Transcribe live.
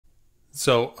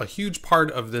So a huge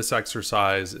part of this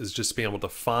exercise is just being able to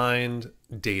find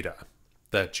data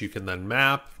that you can then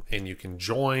map and you can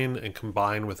join and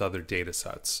combine with other data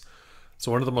sets.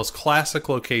 So one of the most classic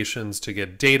locations to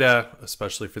get data,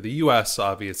 especially for the US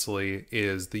obviously,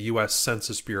 is the US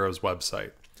Census Bureau's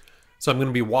website. So I'm going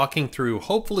to be walking through,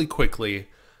 hopefully quickly,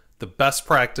 the best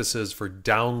practices for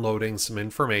downloading some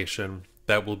information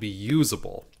that will be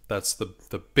usable. That's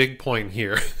the big point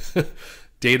here.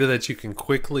 Data that you can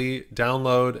quickly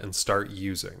download and start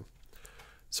using.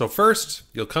 So first,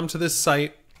 you'll come to this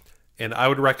site, and I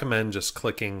would recommend just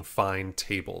clicking Find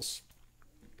Tables.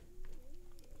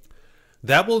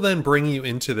 That will then bring you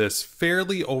into this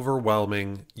fairly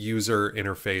overwhelming user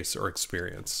interface or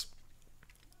experience.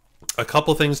 A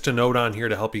couple things to note on here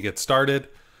to help you get started.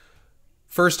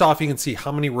 First off, you can see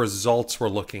how many results we're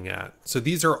looking at. So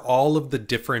these are all of the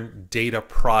different data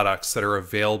products that are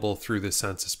available through the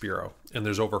Census Bureau, and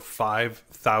there's over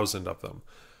 5,000 of them.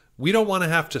 We don't want to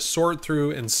have to sort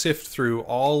through and sift through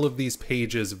all of these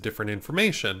pages of different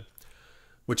information.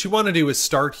 What you want to do is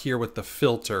start here with the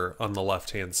filter on the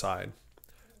left-hand side.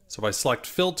 So if I select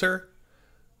filter,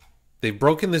 they've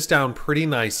broken this down pretty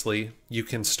nicely. You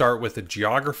can start with a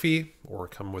geography or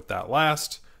come with that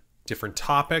last, different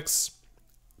topics,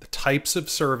 the types of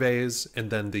surveys, and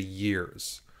then the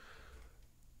years.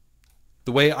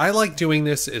 The way I like doing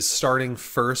this is starting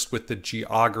first with the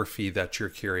geography that you're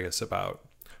curious about.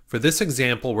 For this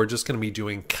example, we're just going to be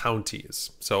doing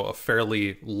counties, so a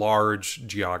fairly large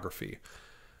geography.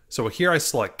 So here I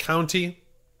select county.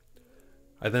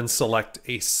 I then select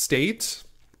a state.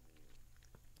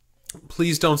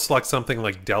 Please don't select something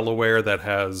like Delaware that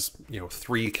has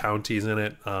 3 counties in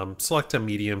it. Select a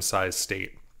medium-sized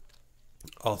state.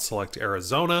 I'll select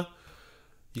Arizona.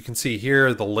 You can see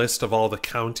here the list of all the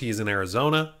counties in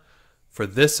Arizona. For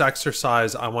this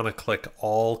exercise, I want to click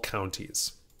all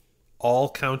counties. All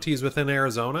counties within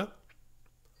Arizona.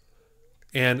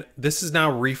 And this is now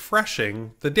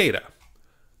refreshing the data.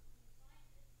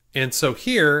 And so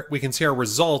here we can see our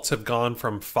results have gone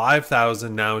from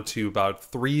 5,000 now to about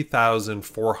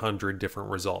 3,400 different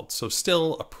results. So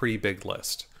still a pretty big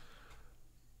list.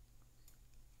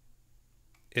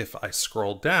 If I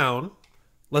scroll down,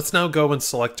 let's now go and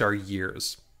select our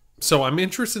years. So I'm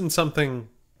interested in something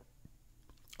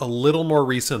a little more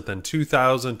recent than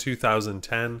 2000,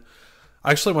 2010.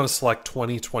 I actually want to select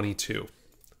 2022.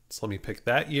 So let me pick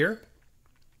that year.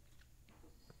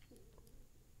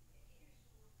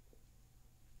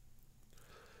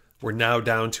 We're now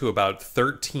down to about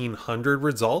 1,300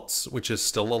 results, which is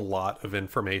still a lot of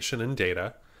information and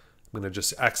data. I'm going to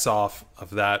just X off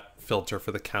of that filter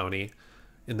for the county.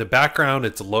 In the background,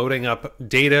 it's loading up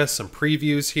data, some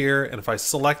previews here. And if I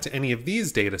select any of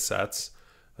these data sets,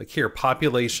 like here,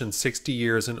 population 60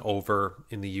 years and over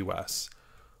in the US,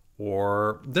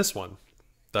 or this one,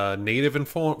 the native and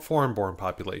foreign-born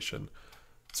population.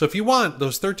 So if you want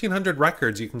those 1,300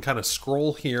 records, you can kind of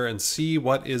scroll here and see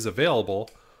what is available,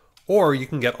 or you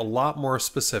can get a lot more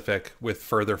specific with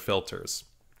further filters.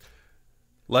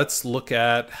 Let's look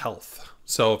at health.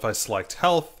 So if I select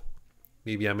health,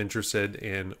 maybe I'm interested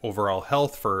in overall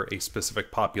health for a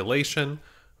specific population.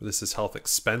 This is health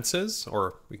expenses,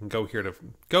 or we can go here to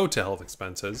go to health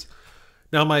expenses.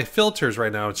 Now my filters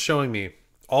right now, it's showing me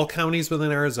all counties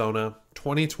within Arizona,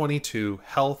 2022,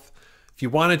 health. If you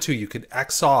wanted to, you could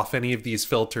X off any of these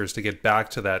filters to get back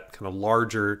to that kind of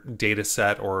larger data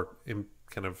set or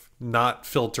kind of not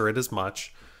filter it as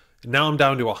much. And now I'm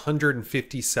down to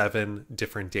 157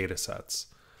 different data sets.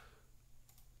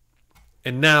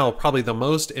 And now, probably the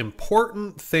most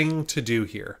important thing to do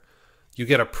here. You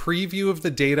get a preview of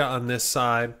the data on this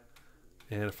side.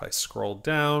 And if I scroll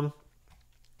down,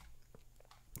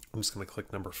 I'm just going to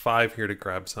click number 5 here to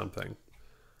grab something.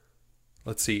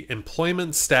 Let's see,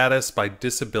 employment status by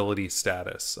disability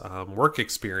status, work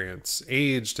experience,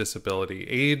 age disability,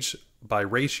 age by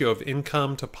ratio of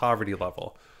income to poverty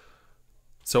level.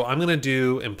 So I'm going to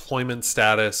do employment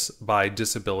status by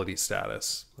disability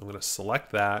status. I'm going to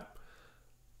select that.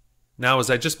 Now,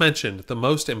 as I just mentioned, the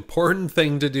most important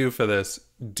thing to do for this,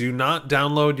 do not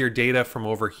download your data from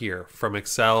over here, from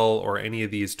Excel or any of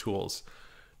these tools.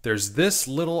 There's this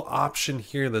little option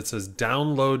here that says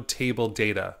download table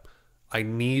data. I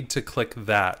need to click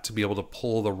that to be able to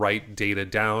pull the right data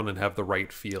down and have the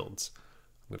right fields.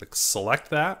 I'm going to select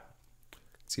that.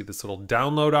 See this little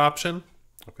download option?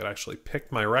 I could actually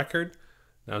pick my record.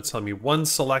 Now it's telling me one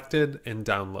selected and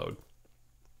download.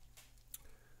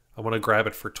 I want to grab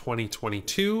it for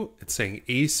 2022. It's saying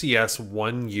ACS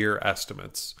 1-year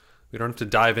estimates. We don't have to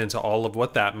dive into all of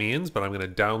what that means, but I'm going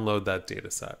to download that data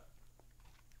set.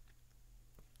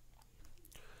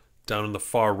 Down in the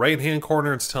far right-hand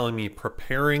corner, it's telling me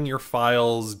preparing your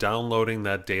files, downloading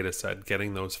that data set,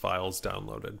 getting those files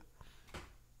downloaded.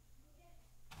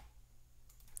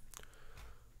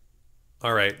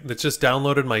 All right, that's just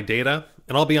downloaded my data.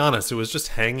 And I'll be honest, it was just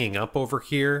hanging up over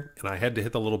here, and I had to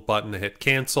hit the little button to hit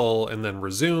cancel and then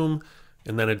resume,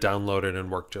 and then it downloaded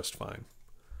and worked just fine.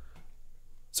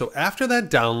 So after that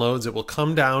downloads, it will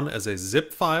come down as a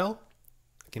zip file.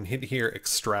 I can hit here,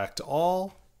 extract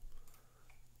all,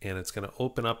 and it's going to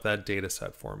open up that data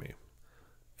set for me.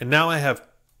 And now I have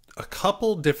a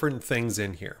couple different things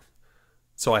in here.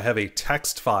 So I have a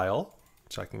text file,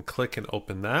 which I can click and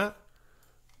open that.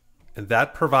 And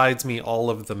that provides me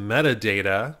all of the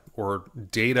metadata or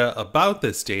data about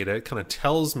this data. It kind of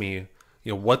tells me,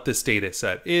 what this data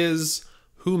set is,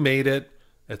 who made it,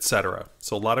 etc.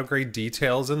 So a lot of great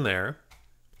details in there.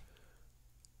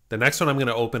 The next one I'm going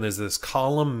to open is this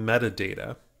column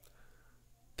metadata.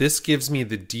 This gives me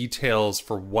the details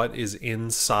for what is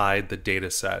inside the data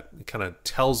set. It kind of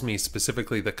tells me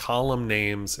specifically the column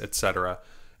names, etc.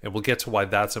 And we'll get to why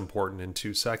that's important in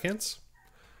 2 seconds.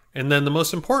 And then the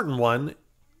most important one,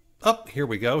 here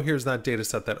we go. Here's that data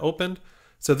set that opened.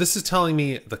 So this is telling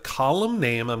me the column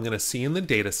name I'm going to see in the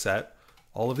data set,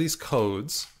 all of these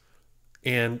codes,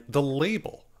 and the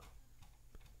label.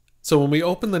 So when we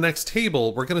open the next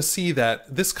table, we're going to see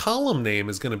that this column name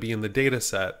is going to be in the data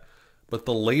set, but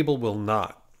the label will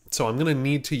not. So I'm going to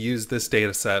need to use this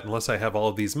data set, unless I have all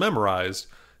of these memorized,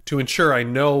 to ensure I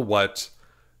know what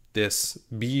this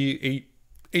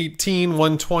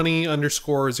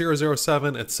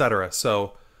B18120_007, etc.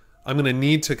 So I'm going to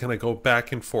need to kind of go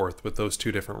back and forth with those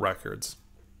two different records.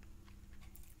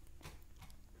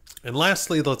 And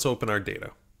lastly, let's open our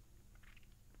data.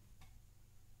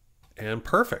 And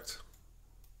perfect.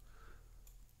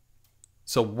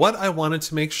 So what I wanted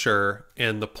to make sure,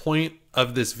 and the point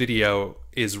of this video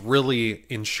is really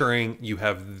ensuring you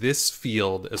have this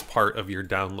field as part of your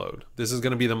download. This is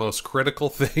going to be the most critical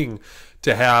thing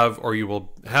to have, or you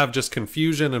will have just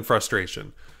confusion and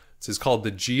frustration. This is called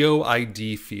the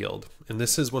GeoID field, and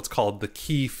this is what's called the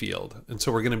key field. And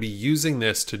so we're going to be using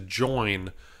this to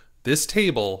join this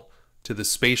table to the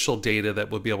spatial data that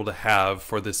we'll be able to have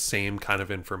for this same kind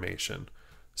of information.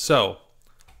 So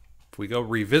if we go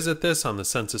revisit this on the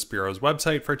Census Bureau's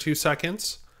website for 2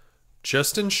 seconds,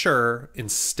 just ensure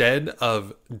instead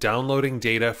of downloading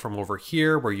data from over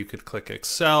here where you could click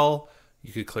Excel,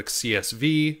 you could click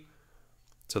CSV.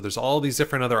 So there's all these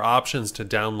different other options to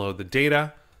download the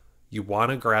data. You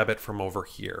want to grab it from over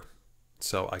here.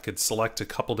 So I could select a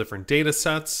couple different data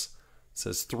sets. It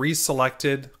says 3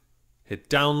 selected, hit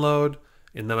download,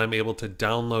 and then I'm able to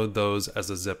download those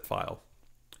as a zip file.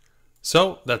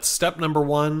 So that's step number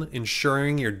 1,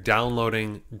 ensuring you're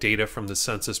downloading data from the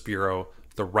Census Bureau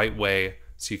the right way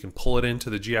so you can pull it into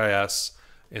the GIS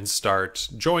and start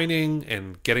joining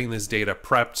and getting this data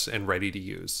prepped and ready to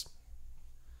use.